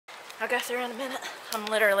I'll go through in a minute. I'm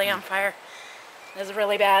literally on fire. This is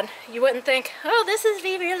really bad. You wouldn't think, oh, this is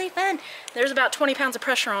really fun. There's about 20 pounds of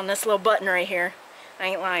pressure on this little button right here. I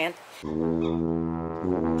ain't lying.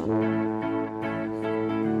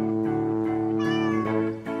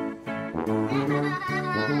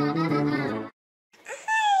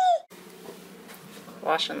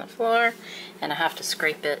 Washing the floor, and I have to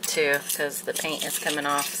scrape it too because the paint is coming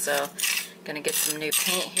off, so I'm gonna get some new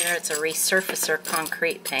paint here. It's a resurfacer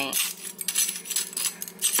concrete paint.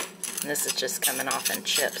 And this is just coming off in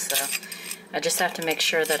chips, so I just have to make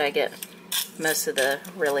sure that I get most of the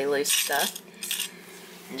really loose stuff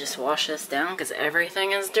and just wash this down because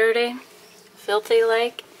everything is dirty, filthy,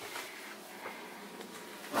 like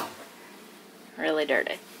really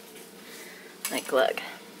dirty. Like, look.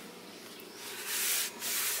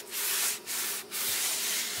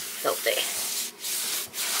 Filthy.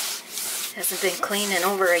 Hasn't been clean in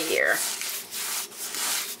over a year.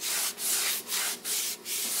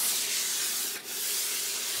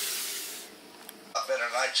 Better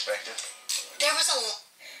than I expected. There was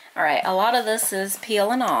Alright, a lot of this is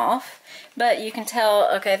peeling off, but you can tell,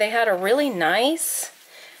 okay, they had a really nice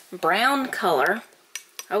brown color.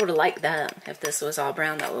 I would have liked that if this was all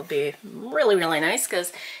brown. That would be really, really nice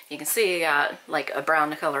because you can see you got like a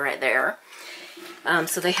brown color right there.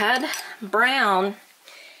 So they had brown,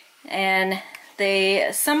 and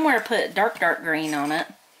they somewhere put dark green on it.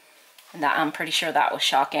 And that, I'm pretty sure that was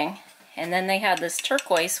shocking. And then they had this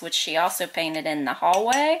turquoise, which she also painted in the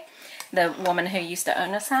hallway, the woman who used to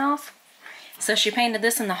own this house. So she painted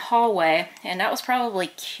this in the hallway, and that was probably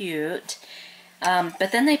cute.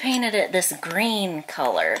 But then they painted it this green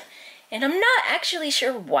color. And I'm not actually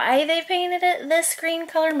sure why they painted it this green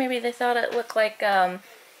color. Maybe they thought it looked like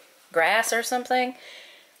grass or something.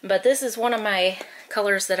 But this is one of my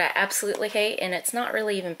colors that I absolutely hate, and it's not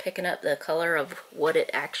really even picking up the color of what it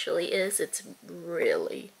actually is. It's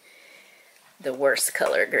really the worst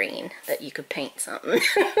color green that you could paint something.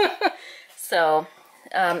 So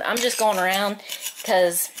I'm just going around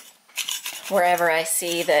because wherever I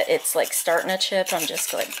see that it's like starting to chip, I'm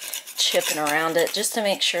just like chipping around it just to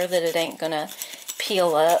make sure that it ain't gonna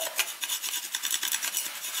peel up.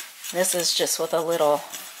 This is just with a little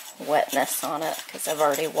wetness on it because I've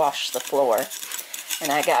already washed the floor.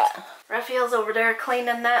 And I got Raphael's over there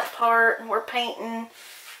cleaning that part. We're painting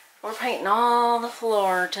all the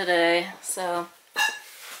floor today, so,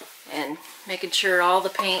 and making sure all the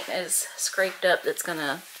paint is scraped up that's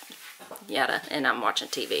gonna yada. And I'm watching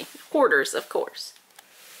TV. Hoarders, of course.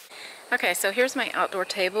 Okay, so here's my outdoor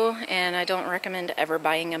table, and I don't recommend ever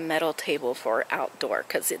buying a metal table for outdoor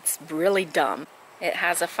because it's really dumb. It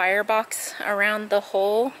has a firebox around the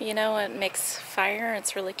hole, you know, it makes fire.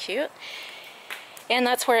 It's really cute. And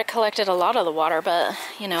that's where it collected a lot of the water, but,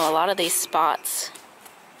 you know, a lot of these spots,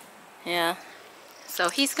 yeah. So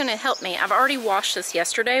he's going to help me. I've already washed this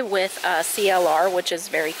yesterday with CLR, which is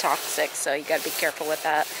very toxic, so you got to be careful with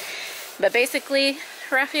that. But basically,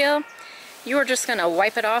 Raphael, you are just going to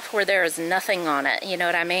wipe it off where there is nothing on it, you know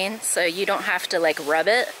what I mean? So you don't have to, like, rub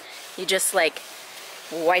it. You just, like,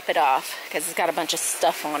 wipe it off because it's got a bunch of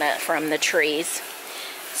stuff on it from the trees.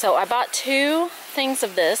 So I bought 2 things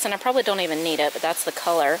of this, and I probably don't even need it, but that's the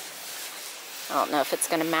color. I don't know if it's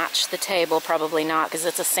going to match the table. Probably not because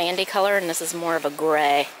it's a sandy color and this is more of a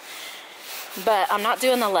gray. But I'm not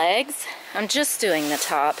doing the legs. I'm just doing the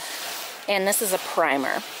top. And this is a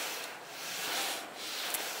primer.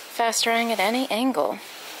 Fast drying at any angle.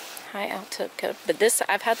 High output code. But this,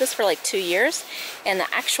 I've had this for like 2 years, and the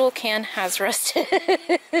actual can has rusted.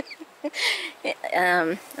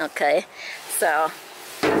 Okay, so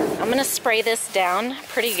I'm gonna spray this down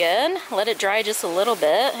pretty good, let it dry just a little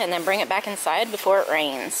bit, and then bring it back inside before it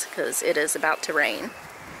rains, because it is about to rain.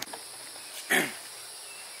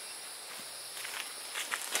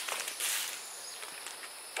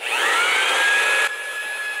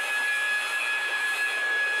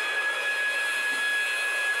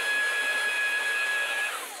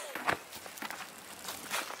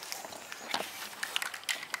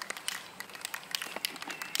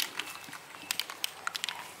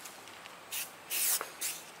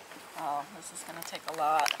 Oh, this is going to take a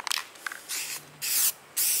lot.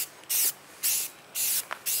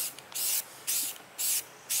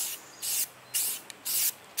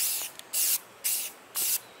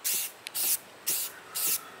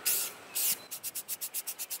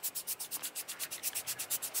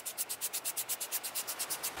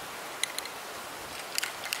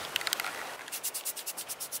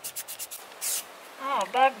 Oh,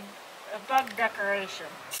 bug decoration.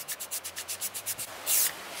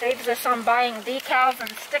 Saves us on buying decals and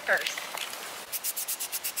stickers.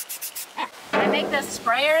 I make this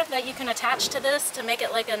sprayer that you can attach to this to make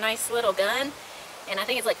it like a nice little gun, and I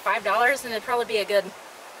think it's like $5, and it'd probably be a good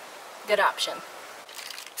option.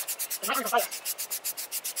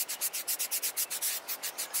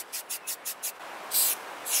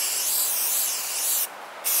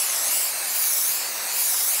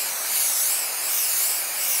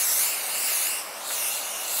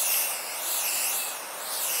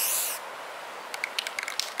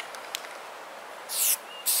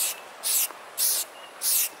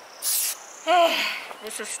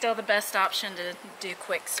 This is still the best option to do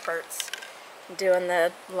quick spurts. Doing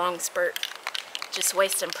the long spurt, just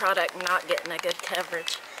wasting product, not getting a good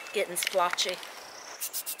coverage, getting splotchy.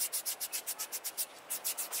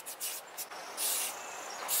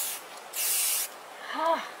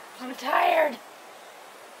 Oh, I'm tired.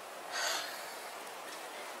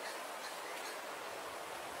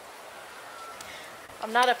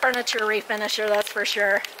 I'm not a furniture refinisher, that's for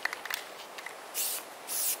sure.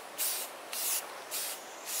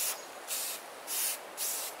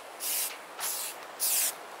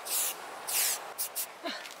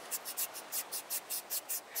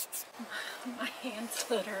 My hand's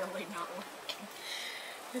literally not working.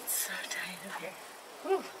 It's so tight in here.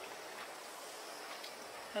 Whew.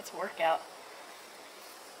 That's workout.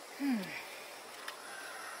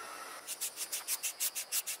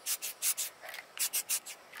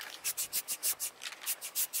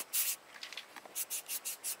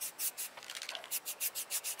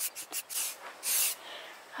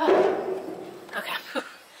 Okay.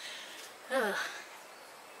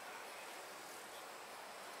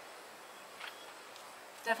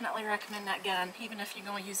 Definitely recommend that gun, even if you're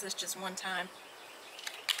going to use this just one time.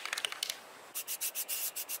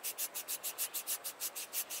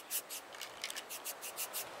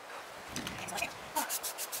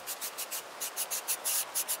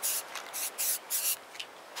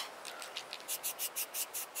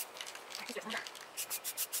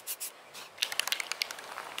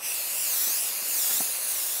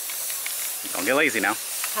 Don't get lazy now.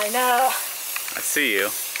 I know. I see you.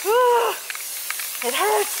 Whew. It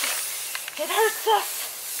hurts. It hurts us.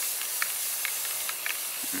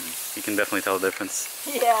 You can definitely tell the difference.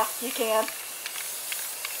 Yeah, you can.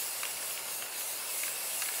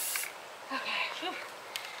 Okay. Whew.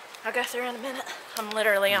 I'll go through in a minute. I'm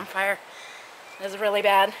literally on fire. This is really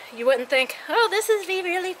bad. You wouldn't think, oh, this is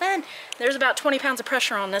really fun. There's about 20 pounds of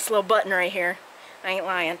pressure on this little button right here. I ain't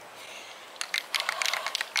lying.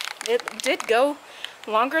 It did go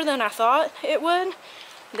longer than I thought it would.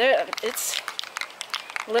 It's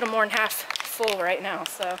a little more than half full right now,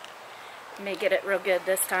 so I may get it real good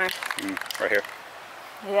this time. Right here.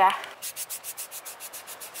 Yeah.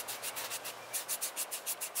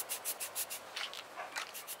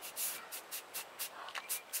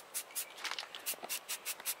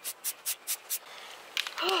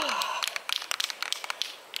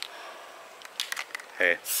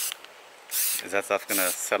 Hey, is that stuff gonna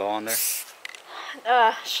settle on there?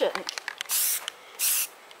 Shouldn't.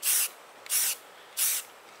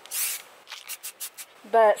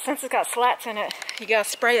 But since it's got slats in it, you gotta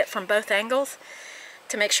spray it from both angles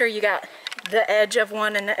to make sure you got the edge of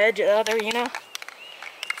one and the edge of the other, you know?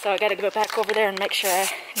 So I gotta go back over there and make sure I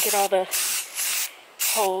get all the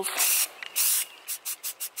holes.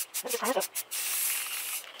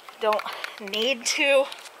 Don't need to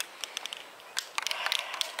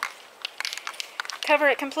cover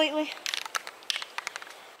it completely.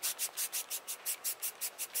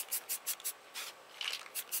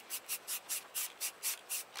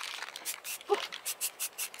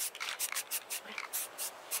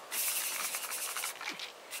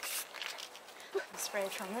 Spray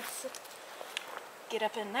from this, get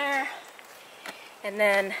up in there, and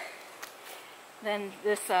then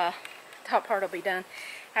this top part will be done.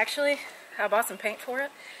 Actually, I bought some paint for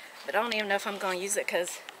it, but I don't even know if I'm going to use it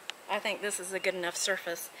because I think this is a good enough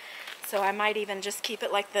surface. So I might even just keep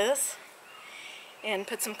it like this and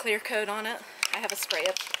put some clear coat on it. I have a spray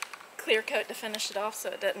of clear coat to finish it off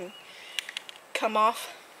so it doesn't come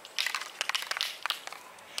off.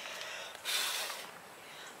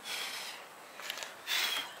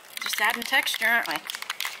 Just adding texture, aren't we?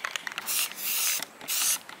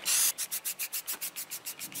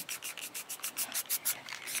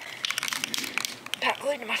 Got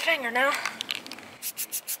glued to my finger now.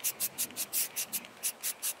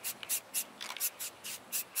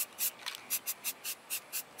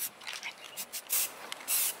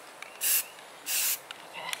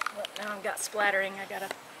 Now I've got splattering, I gotta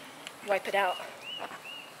wipe it out.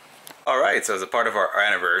 Alright, so as a part of our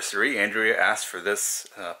anniversary, Andrea asked for this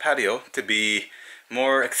patio to be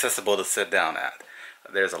more accessible to sit down at.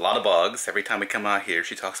 there's a lot of bugs. Every time we come out here,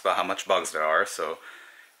 she talks about how much bugs there are. So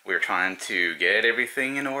we're trying to get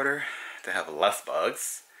everything in order to have less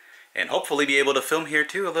bugs. And hopefully be able to film here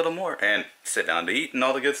too a little more. And sit down to eat and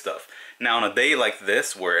all the good stuff. Now on a day like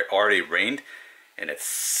this where it already rained and it's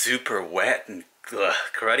super wet and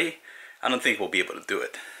cruddy, I don't think we'll be able to do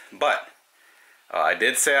it. But I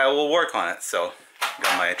did say I will work on it. So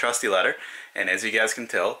got my trusty letter. And as you guys can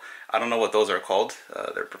tell, I don't know what those are called,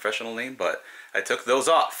 their professional name, but I took those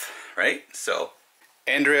off, right? So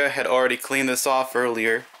Andrea had already cleaned this off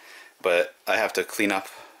earlier, but I have to clean up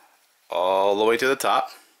all the way to the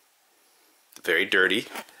top. Very dirty.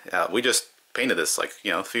 We just painted this like,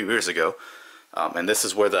 you know, a few years ago. And this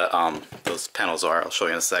is where the those panels are. I'll show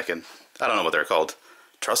you in a second. I don't know what they're called.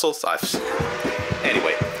 Trussels?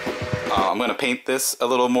 Anyway, I'm going to paint this a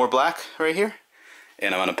little more black right here.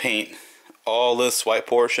 And I'm going to paint all this white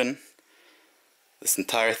portion, this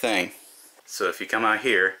entire thing. So if you come out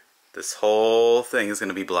here, this whole thing is going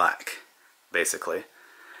to be black, basically.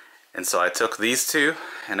 And so I took these two,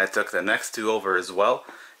 and I took the next two over as well.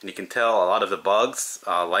 And you can tell a lot of the bugs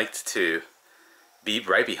liked to be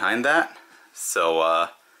right behind that. So,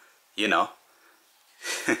 you know,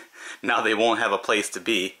 now they won't have a place to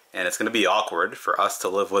be. And it's going to be awkward for us to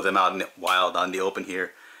live with them out in the wild, on the open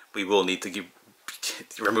here. We will need to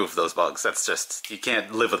remove those bugs. That's just, you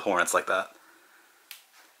can't live with hornets like that.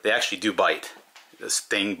 They actually do bite. The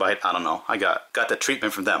sting bite, I don't know. I got the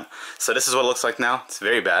treatment from them. So this is what it looks like now. It's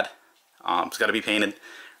very bad. It's got to be painted.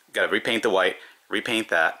 Got to repaint the white, repaint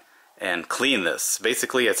that, and clean this.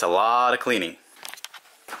 Basically, it's a lot of cleaning.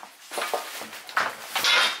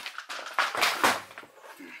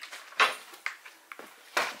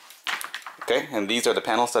 Okay, and these are the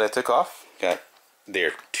panels that I took off.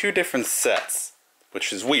 They're two different sets,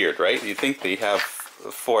 which is weird, right? You'd think they have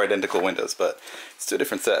 4 identical windows, but it's 2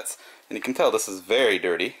 different sets. And you can tell this is very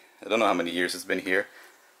dirty. I don't know how many years it's been here.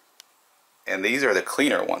 And these are the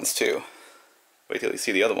cleaner ones too. Wait till you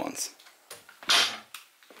see the other ones.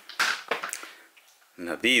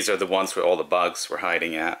 Now these are the ones where all the bugs were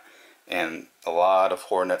hiding at. And a lot of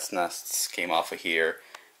hornets' nests came off of here.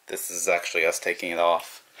 This is actually us taking it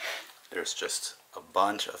off. There's just a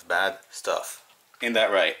bunch of bad stuff. Ain't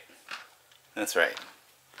that right? That's right.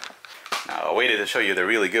 Now I waited to show you the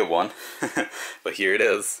really good one. But here it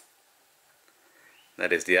is.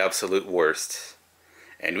 That is the absolute worst.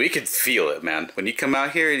 And we could feel it, man. When you come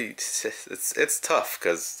out here, it's tough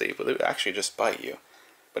because they actually just bite you.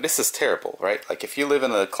 But this is terrible, right? Like if you live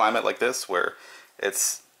in a climate like this where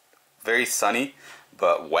it's very sunny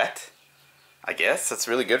but wet, I guess that's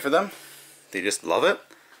really good for them. They just love it,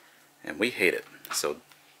 and we hate it. So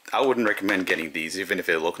I wouldn't recommend getting these, even if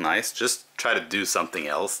they look nice. Just try to do something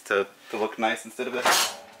else to look nice instead of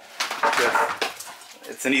this.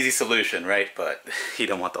 It's an easy solution, right? But you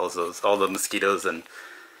don't want all the mosquitoes and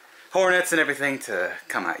hornets and everything to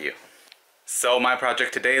come at you. So my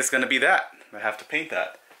project today is going to be that. I have to paint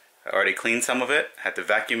that. I already cleaned some of it. I had to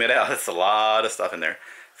vacuum it out. That's a lot of stuff in there.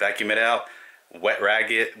 Vacuum it out, wet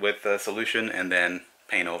rag it with the solution, and then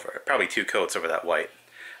paint over it. Probably 2 coats over that white.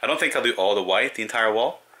 I don't think I'll do all the white, the entire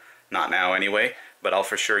wall. Not now anyway, but I'll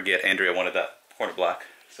for sure get Andrea one of that hornet black.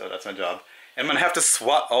 So that's my job. And I'm going to have to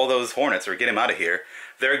swat all those hornets or get them out of here.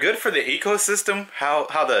 They're good for the ecosystem, how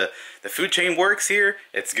the food chain works here.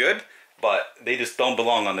 It's good, but they just don't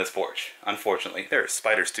belong on this porch, unfortunately. There are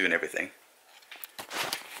spiders too and everything.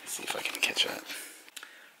 Let's see if I can catch that.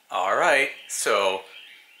 Alright, so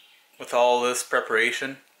with all this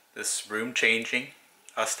preparation, this room changing,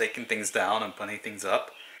 us taking things down and putting things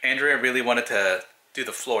up, Andrea really wanted to do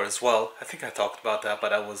the floor as well. I think I talked about that, but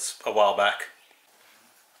that was a while back.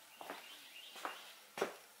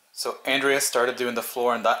 So Andrea started doing the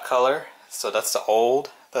floor in that color. So that's the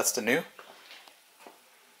old, that's the new.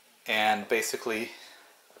 And basically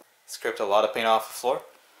scraped a lot of paint off the floor.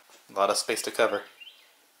 A lot of space to cover.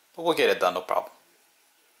 But we'll get it done, no problem.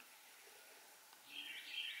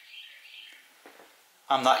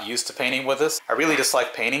 I'm not used to painting with this. I really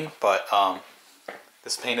dislike painting, but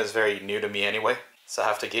this paint is very new to me anyway. So I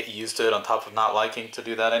have to get used to it on top of not liking to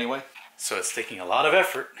do that anyway. So it's taking a lot of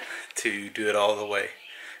effort to do it all the way.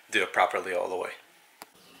 Do it properly all the way.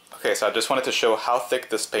 Okay, so I just wanted to show how thick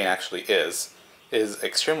this paint actually is. It is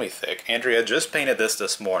extremely thick. Andrea just painted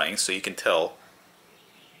this morning, so you can tell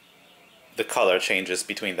the color changes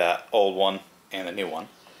between that old one and the new one.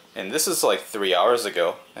 And this is like 3 hours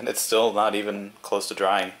ago, and it's still not even close to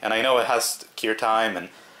drying. And I know it has cure time and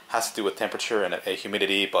has to do with temperature and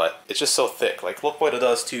humidity, but it's just so thick. Like, look what it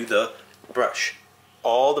does to the brush.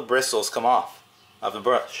 All the bristles come off of the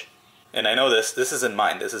brush. And I know this isn't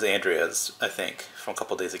mine, this is Andrea's, I think, from a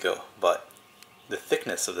couple days ago. But the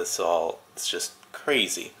thickness of this all is just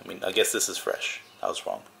crazy. I mean, I guess this is fresh. I was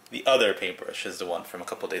wrong. The other paintbrush is the one from a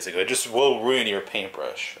couple days ago. It just will ruin your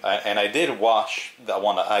paintbrush. And I did wash the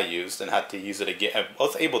one that I used and had to use it again. I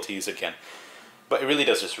was able to use it again, but it really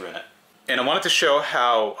does just ruin it. And I wanted to show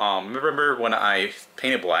how, remember when I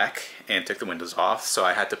painted black and took the windows off, so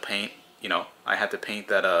I had to paint, you know, I had to paint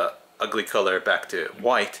that ugly color back to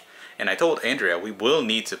white. And I told Andrea we will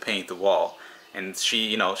need to paint the wall. And she,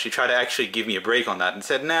 you know, she tried to actually give me a break on that and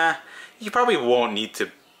said, nah, you probably won't need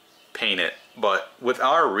to paint it. But with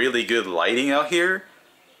our really good lighting out here,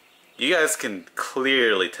 you guys can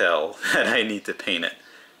clearly tell that I need to paint it.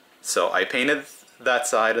 So I painted that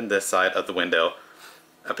side and this side of the window.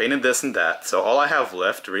 I painted this and that. So all I have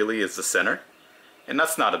left really is the center. And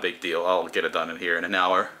that's not a big deal. I'll get it done in here in an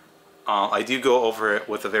hour. I do go over it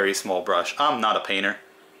with a very small brush. I'm not a painter.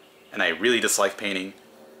 And I really dislike painting.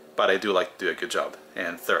 But I do like to do a good job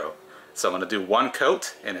and thorough. So I'm going to do one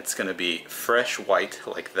coat and it's going to be fresh white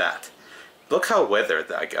like that. Look how weathered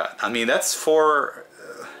that I got. I mean, that's for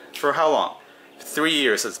how long? 3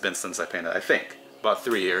 years it's been since I painted, I think. About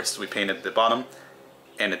 3 years. We painted the bottom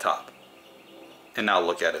and the top. And now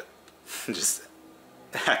look at it. Just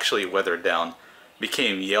actually weathered down.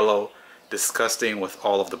 Became yellow, disgusting with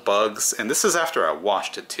all of the bugs. And this is after I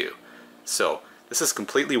washed it too. So this is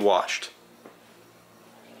completely washed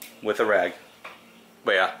with a rag.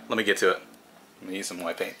 But yeah, let me get to it. Let me use some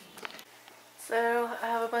white paint. So I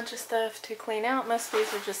have a bunch of stuff to clean out. Most of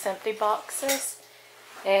these are just empty boxes.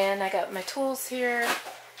 And I got my tools here.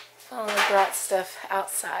 Finally brought stuff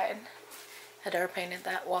outside. Had already painted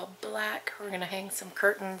that wall black. We're going to hang some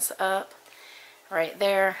curtains up right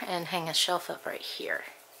there and hang a shelf up right here.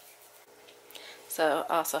 So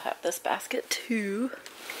I also have this basket too.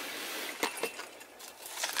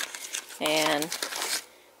 And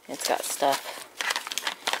it's got stuff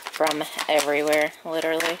from everywhere,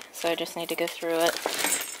 literally. So I just need to go through it.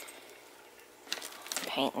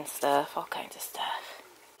 Paint and stuff, all kinds of stuff.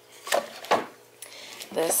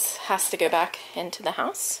 This has to go back into the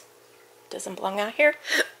house. Doesn't belong out here.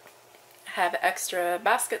 I have extra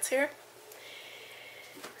baskets here.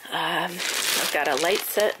 I've got a light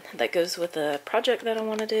set that goes with the project that I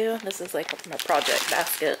want to do. This is like my project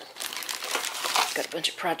basket. Got a bunch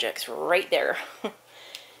of projects right there.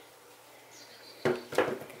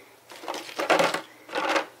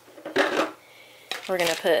 We're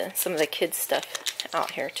gonna put some of the kids' stuff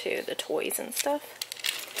out here too, the toys and stuff.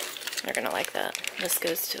 They're gonna like that. This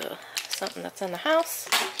goes to something that's in the house.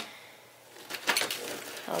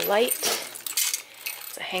 A light.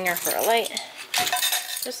 It's a hanger for a light.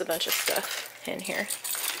 There's a bunch of stuff in here.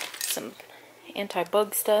 Some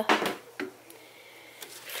anti-bug stuff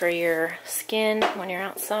for your skin when you're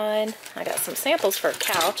outside. I got some samples for a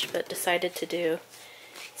couch, but decided to do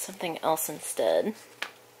something else instead.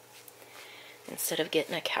 Instead of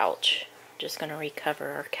getting a couch, I'm just gonna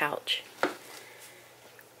recover our couch.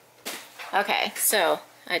 Okay, so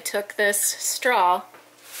I took this straw,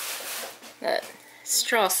 that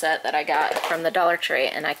straw set that I got from the Dollar Tree,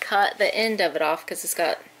 and I cut the end of it off because it's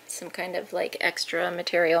got some kind of like extra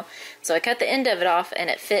material. So I cut the end of it off and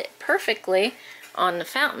it fit perfectly on the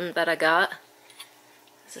fountain that I got.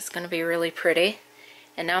 This is gonna be really pretty.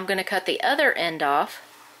 And now I'm gonna cut the other end off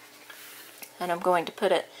and I'm going to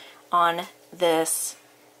put it on this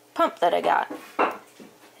pump that I got.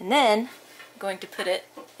 And then I'm going to put it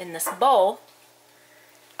in this bowl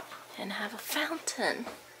and have a fountain.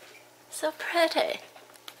 So pretty.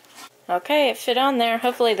 Okay, it fit on there.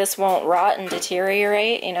 Hopefully this won't rot and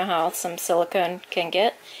deteriorate. You know how some silicone can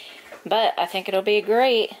get. But I think it'll be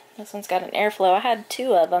great. This one's got an airflow. I had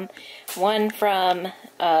two of them. One from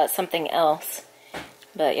something else.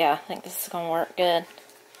 But yeah, I think this is going to work good.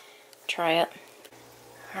 Try it.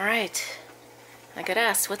 Alright. I got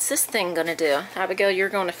asked, what's this thing going to do? Abigail, you're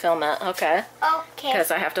going to film it. Okay. Okay.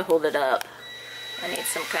 Because I have to hold it up. I need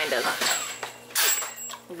some kind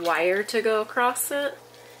of wire to go across it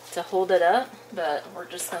to hold it up. But we're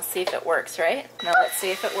just going to see if it works, right? Now let's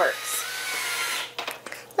see if it works.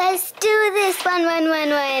 Let's do this. One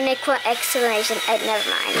exclamation. Never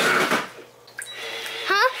mind.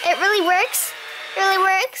 Huh? It really works? It really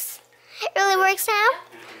works? It really works now?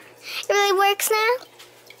 It really works now?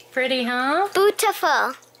 Pretty, huh?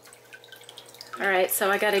 Beautiful. Alright,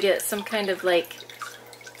 so I gotta get some kind of like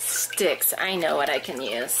sticks. I know what I can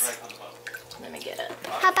use. Let me get it.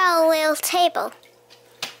 How about a little table?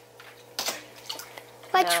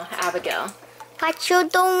 No, Abigail. What you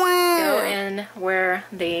doing? Go in where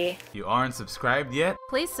the... You aren't subscribed yet?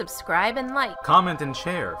 Please subscribe and like. Comment and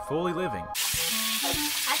share. Fully Living.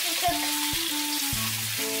 I can cook.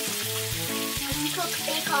 cook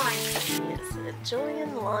bacon. He's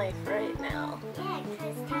enjoying life right now. Yeah,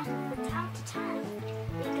 because from time to time,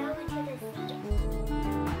 we go into the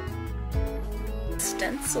sea.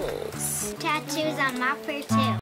 Stencils. Tattoos on my fur too.